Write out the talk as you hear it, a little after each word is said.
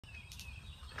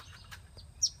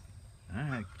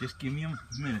Alright, just give me a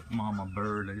minute, Mama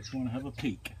Bird. I just want to have a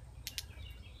peek.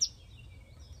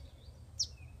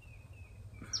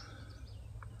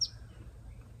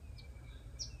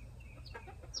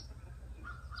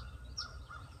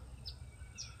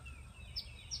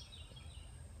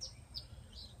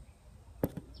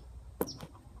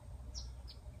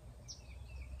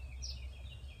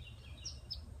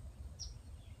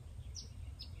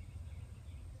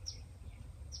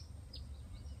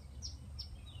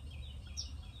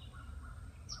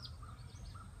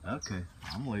 Okay,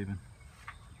 I'm leaving.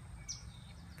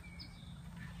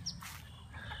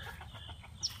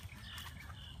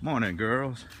 Morning,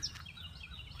 girls.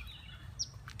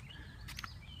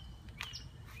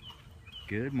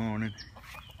 Good morning.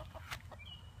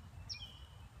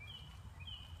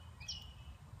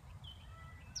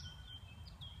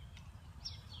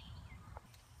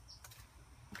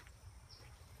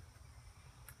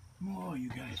 Oh, you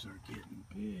guys are getting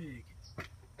big.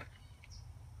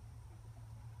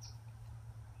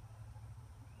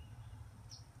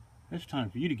 It's time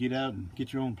for you to get out and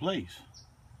get your own place.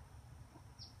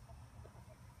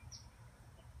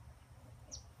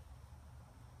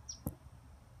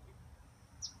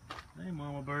 Hey,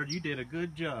 Mama Bird, you did a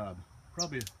good job.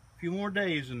 Probably a few more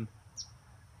days and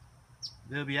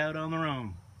they'll be out on their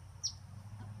own.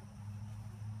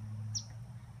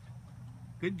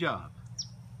 Good job.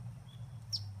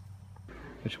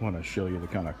 I just want to show you the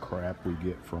kind of crap we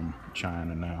get from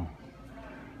China now.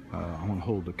 I want to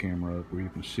hold the camera up where you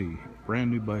can see brand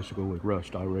new bicycle with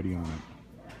rust already on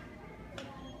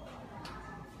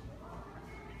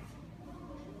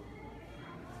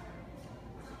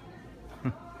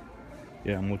it.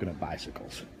 Yeah, I'm looking at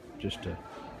bicycles. The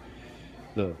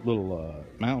little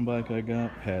mountain bike I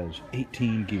got has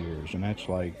 18 gears, and that's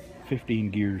like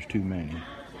 15 gears too many.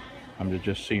 I'm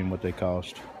just seeing what they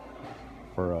cost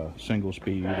for a single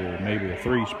speed or maybe a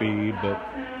 3-speed, but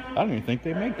I don't even think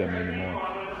they make them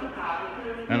anymore.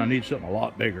 And I need something a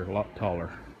lot bigger, a lot taller.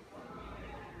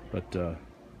 But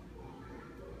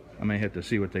I may have to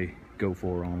see what they go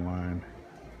for online.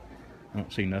 I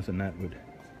don't see nothing that would...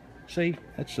 See,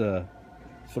 that's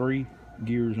 3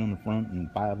 gears on the front and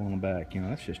 5 on the back. You know,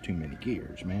 that's just too many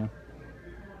gears, man.